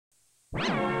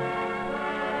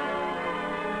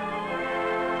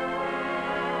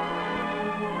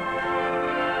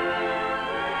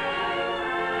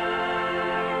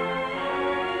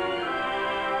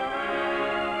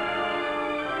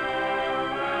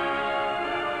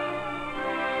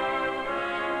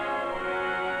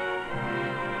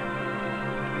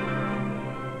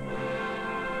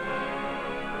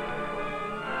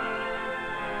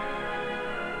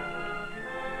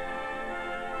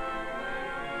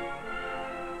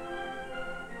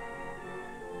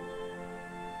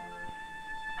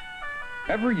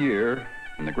Every year,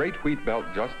 in the great wheat belt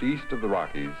just east of the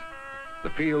Rockies, the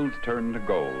fields turn to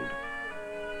gold.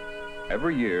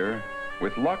 Every year,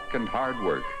 with luck and hard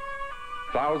work,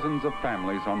 thousands of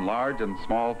families on large and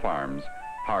small farms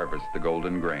harvest the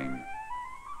golden grain.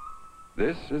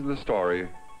 This is the story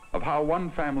of how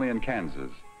one family in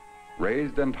Kansas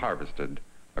raised and harvested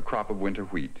a crop of winter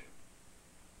wheat.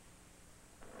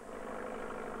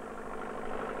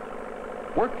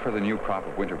 Work for the new crop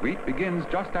of winter wheat begins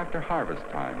just after harvest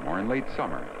time or in late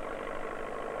summer.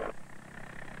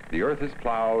 The earth is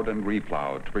plowed and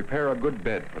replowed to prepare a good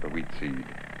bed for the wheat seed.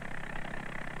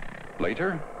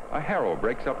 Later, a harrow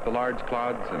breaks up the large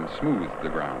clods and smooths the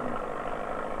ground.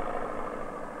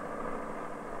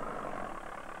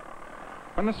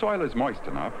 When the soil is moist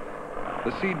enough,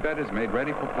 the seed bed is made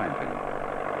ready for planting.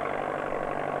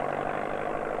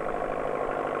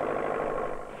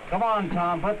 Come on,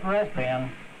 Tom, put the rest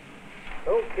in.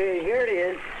 Okay, here it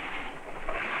is.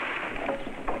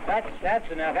 That's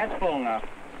enough. That's full enough.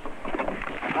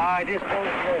 I just hold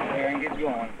it close there and get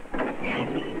going.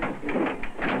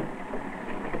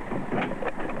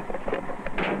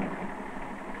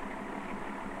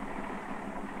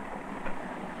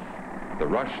 The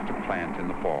rush to plant in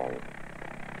the fall.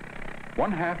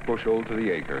 1/2 bushel to the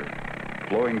acre,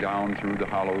 flowing down through the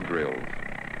hollow drills.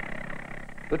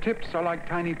 The tips are like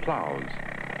tiny plows,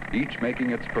 each making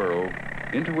its furrow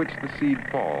into which the seed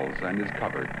falls and is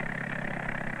covered.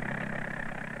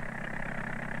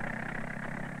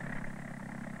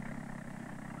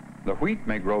 The wheat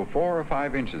may grow 4 or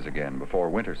 5 inches again before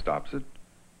winter stops it.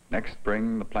 Next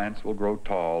spring, the plants will grow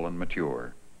tall and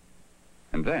mature.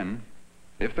 And then,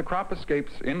 if the crop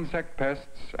escapes insect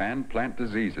pests and plant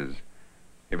diseases,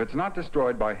 if it's not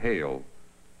destroyed by hail,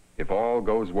 if all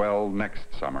goes well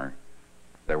next summer,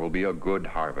 there will be a good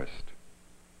harvest.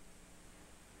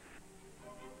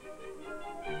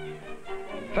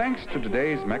 Thanks to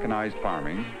today's mechanized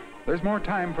farming, there's more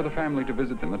time for the family to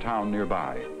visit in the town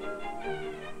nearby.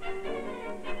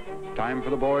 Time for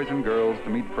the boys and girls to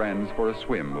meet friends for a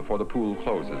swim before the pool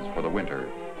closes for the winter.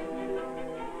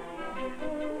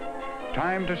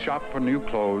 Time to shop for new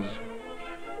clothes,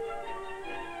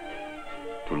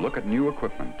 to look at new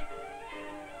equipment.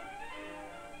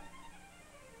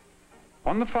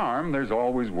 On the farm, there's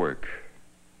always work.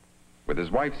 With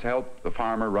his wife's help, the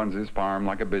farmer runs his farm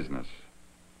like a business.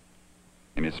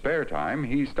 In his spare time,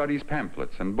 he studies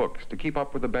pamphlets and books to keep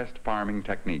up with the best farming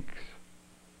techniques.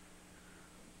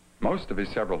 Most of his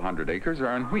several hundred acres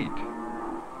are in wheat,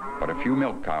 but a few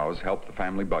milk cows help the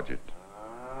family budget.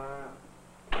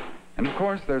 And of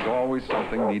course, there's always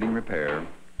something needing repair.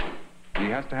 He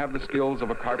has to have the skills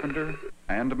of a carpenter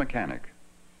and a mechanic.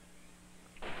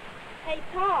 Hey,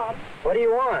 Tom. What do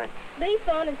you want? Lee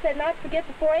phoned and said not to forget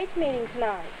the 4-H meeting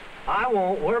tonight. I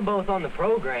won't. We're both on the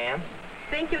program.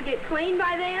 Think you'll get clean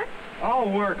by then? I'll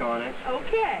work on it.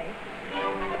 Okay.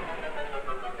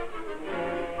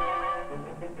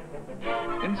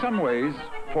 In some ways,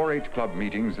 4-H club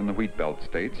meetings in the wheat belt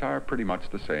states are pretty much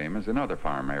the same as in other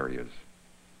farm areas.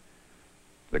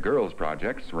 The girls'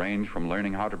 projects range from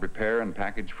learning how to prepare and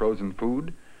package frozen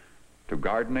food to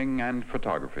gardening and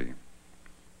photography.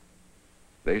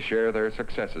 They share their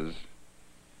successes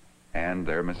and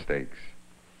their mistakes.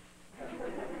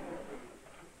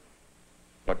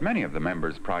 But many of the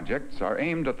members' projects are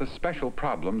aimed at the special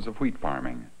problems of wheat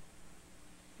farming.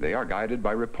 They are guided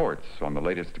by reports on the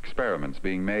latest experiments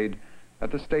being made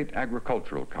at the State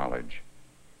Agricultural College.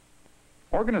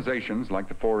 Organizations like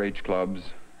the 4-H clubs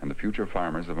and the Future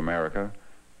Farmers of America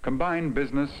combine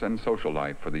business and social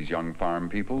life for these young farm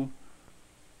people.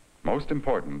 Most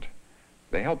important,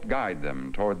 they help guide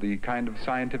them toward the kind of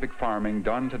scientific farming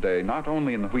done today not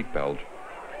only in the wheat belt,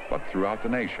 but throughout the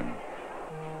nation.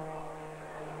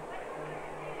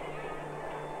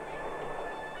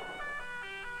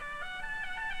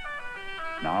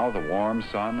 Now the warm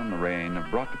sun and the rain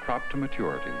have brought the crop to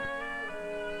maturity.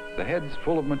 The heads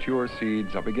full of mature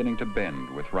seeds are beginning to bend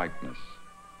with ripeness.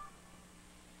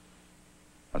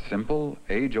 A simple,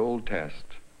 age-old test,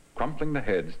 crumpling the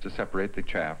heads to separate the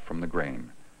chaff from the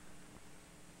grain.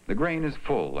 The grain is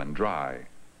full and dry,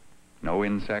 no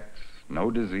insects,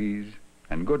 no disease,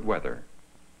 and good weather.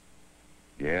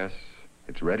 Yes,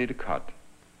 it's ready to cut.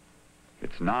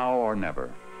 It's now or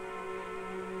never.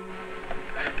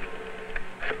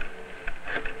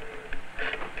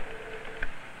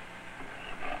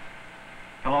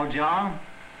 Hello, John.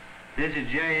 This is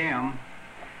J.M.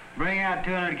 Bring out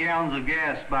 200 gallons of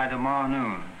gas by tomorrow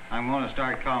noon. I'm going to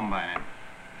start combining.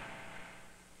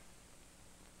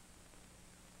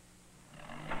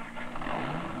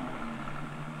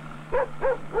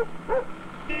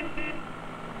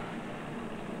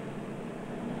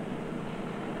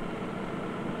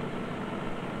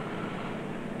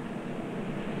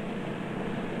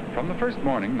 From the first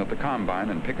morning that the combine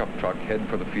and pickup truck head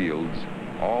for the fields,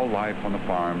 all life on the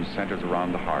farms centers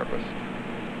around the harvest.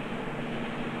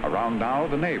 Around now,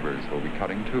 the neighbors will be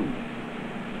cutting too.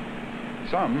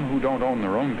 Some who don't own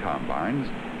their own combines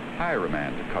hire a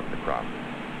man to cut the crop.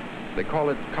 They call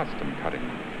it custom cutting.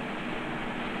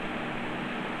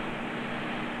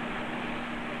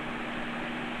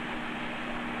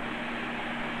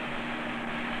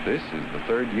 This is the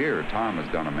third year Tom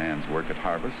has done a man's work at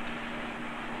harvest.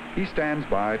 He stands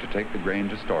by to take the grain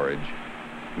to storage,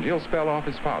 and he'll spell off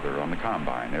his father on the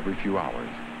combine every few hours.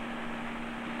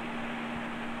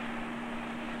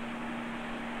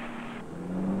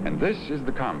 And this is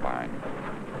the combine.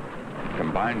 It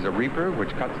combines a reaper,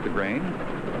 which cuts the grain,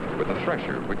 with a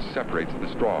thresher, which separates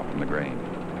the straw from the grain.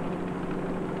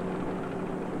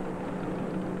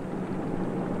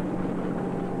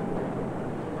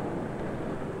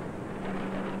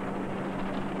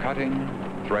 Cutting,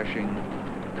 threshing,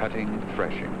 cutting,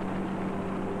 threshing.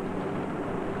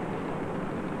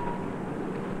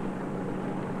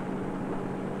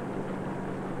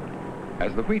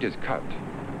 As the wheat is cut,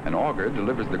 an auger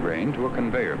delivers the grain to a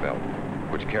conveyor belt,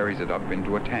 which carries it up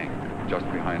into a tank just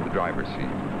behind the driver's seat.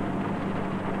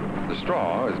 The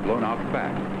straw is blown out the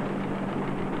back.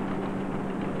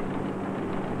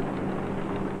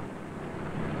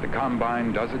 The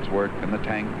combine does its work and the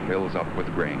tank fills up with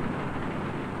grain.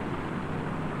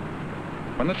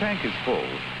 When the tank is full,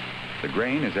 the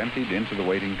grain is emptied into the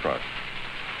waiting truck.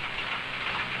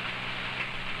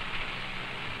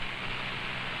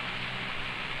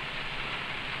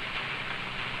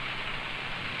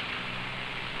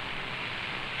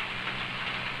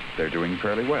 They're doing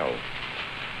fairly well,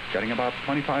 getting about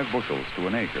 25 bushels to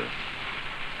an acre.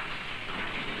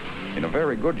 In a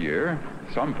very good year,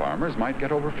 some farmers might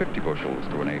get over 50 bushels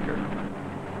to an acre.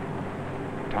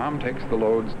 Tom takes the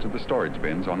loads to the storage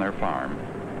bins on their farm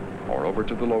or over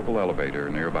to the local elevator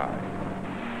nearby.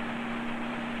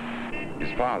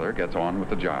 His father gets on with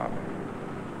the job.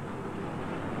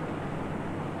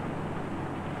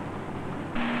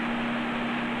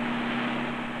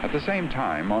 At the same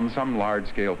time, on some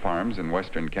large-scale farms in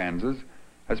western Kansas,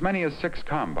 as many as 6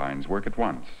 combines work at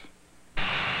once.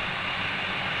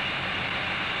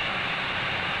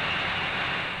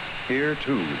 Here,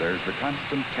 too, there's the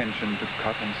constant tension to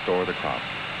cut and store the crop,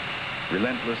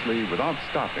 relentlessly, without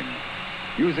stopping,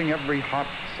 using every hot,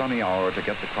 sunny hour to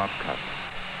get the crop cut.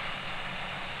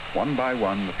 One by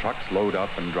one, the trucks load up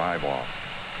and drive off.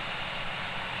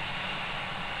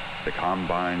 The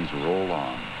combines roll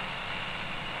on.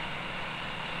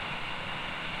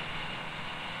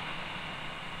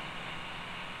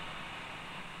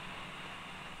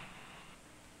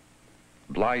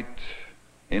 Blight,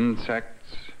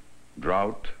 insects,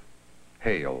 drought,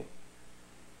 hail.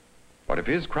 But if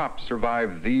his crops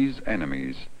survive these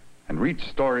enemies and reach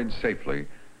storage safely,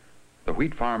 the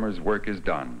wheat farmer's work is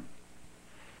done.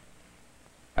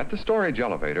 At the storage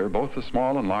elevator, both the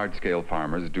small and large-scale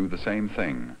farmers do the same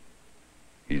thing.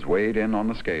 He's weighed in on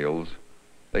the scales.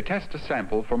 They test a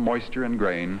sample for moisture and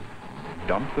grain,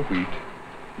 dump the wheat,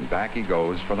 and back he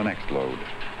goes for the next load.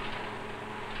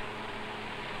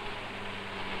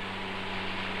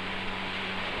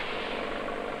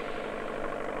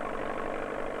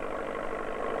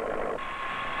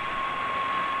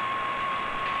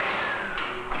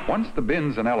 Once the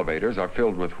bins and elevators are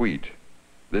filled with wheat,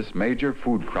 this major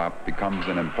food crop becomes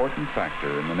an important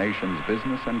factor in the nation's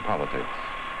business and politics.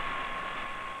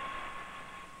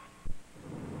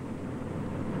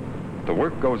 The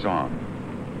work goes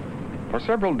on. For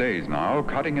several days now,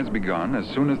 cutting has begun as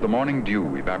soon as the morning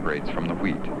dew evaporates from the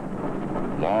wheat.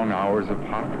 Long hours of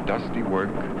hot, dusty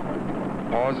work,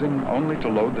 pausing only to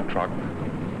load the truck,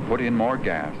 put in more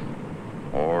gas,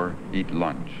 or eat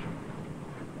lunch.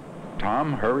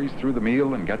 Tom hurries through the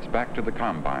meal and gets back to the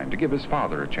combine to give his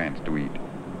father a chance to eat.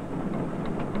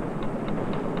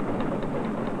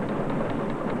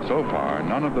 So far,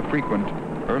 none of the frequent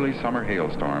early summer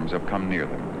hailstorms have come near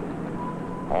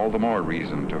them. All the more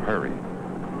reason to hurry.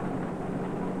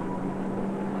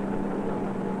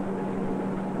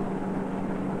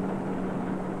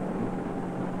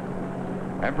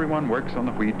 everyone works on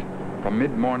the wheat from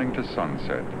mid-morning to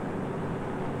sunset.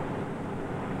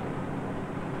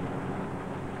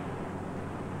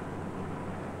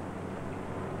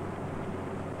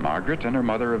 Margaret and her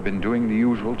mother have been doing the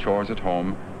usual chores at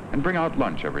home and bring out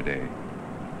lunch every day.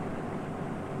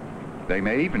 They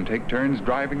may even take turns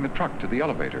driving the truck to the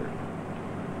elevator.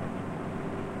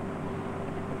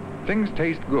 Things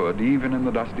taste good even in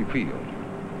the dusty field.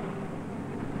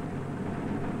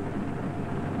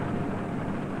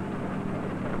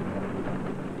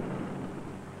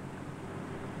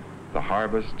 The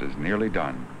harvest is nearly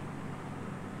done.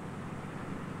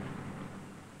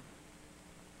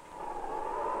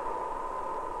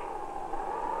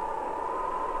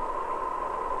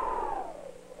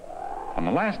 On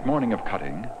the last morning of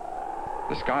cutting,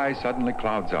 the sky suddenly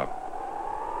clouds up.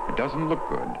 It doesn't look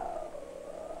good.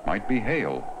 Might be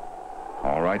hail.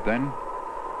 All right then,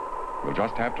 we'll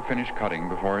just have to finish cutting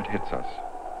before it hits us.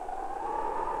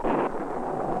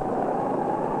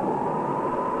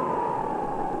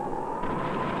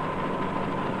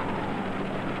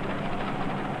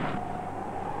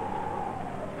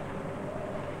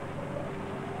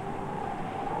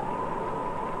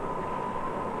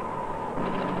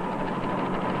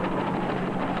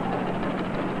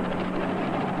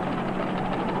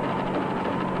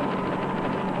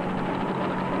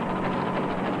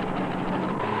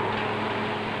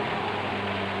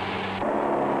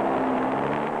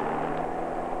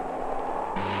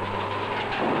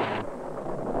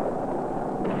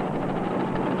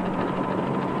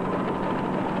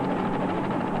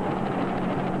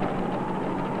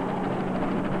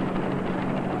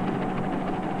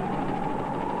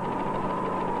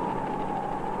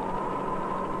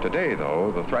 Today,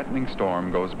 though, the threatening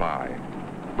storm goes by,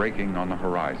 breaking on the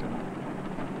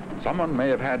horizon. Someone may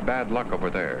have had bad luck over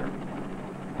there.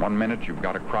 One minute you've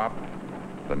got a crop,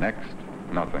 the next,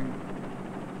 nothing.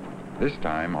 This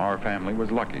time, our family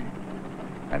was lucky,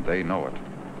 and they know it.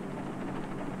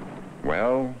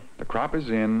 Well, the crop is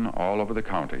in all over the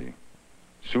county.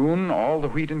 Soon, all the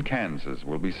wheat in Kansas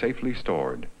will be safely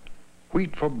stored.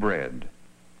 Wheat for bread,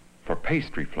 for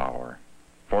pastry flour,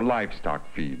 for livestock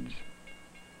feeds.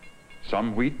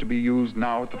 Some wheat to be used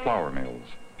now at the flour mills,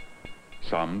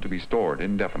 some to be stored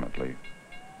indefinitely.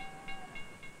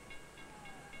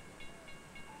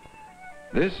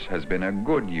 This has been a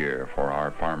good year for our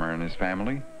farmer and his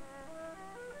family.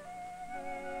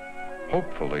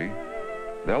 Hopefully,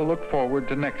 they'll look forward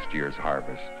to next year's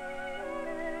harvest,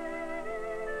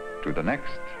 to the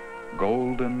next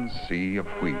golden sea of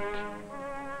wheat.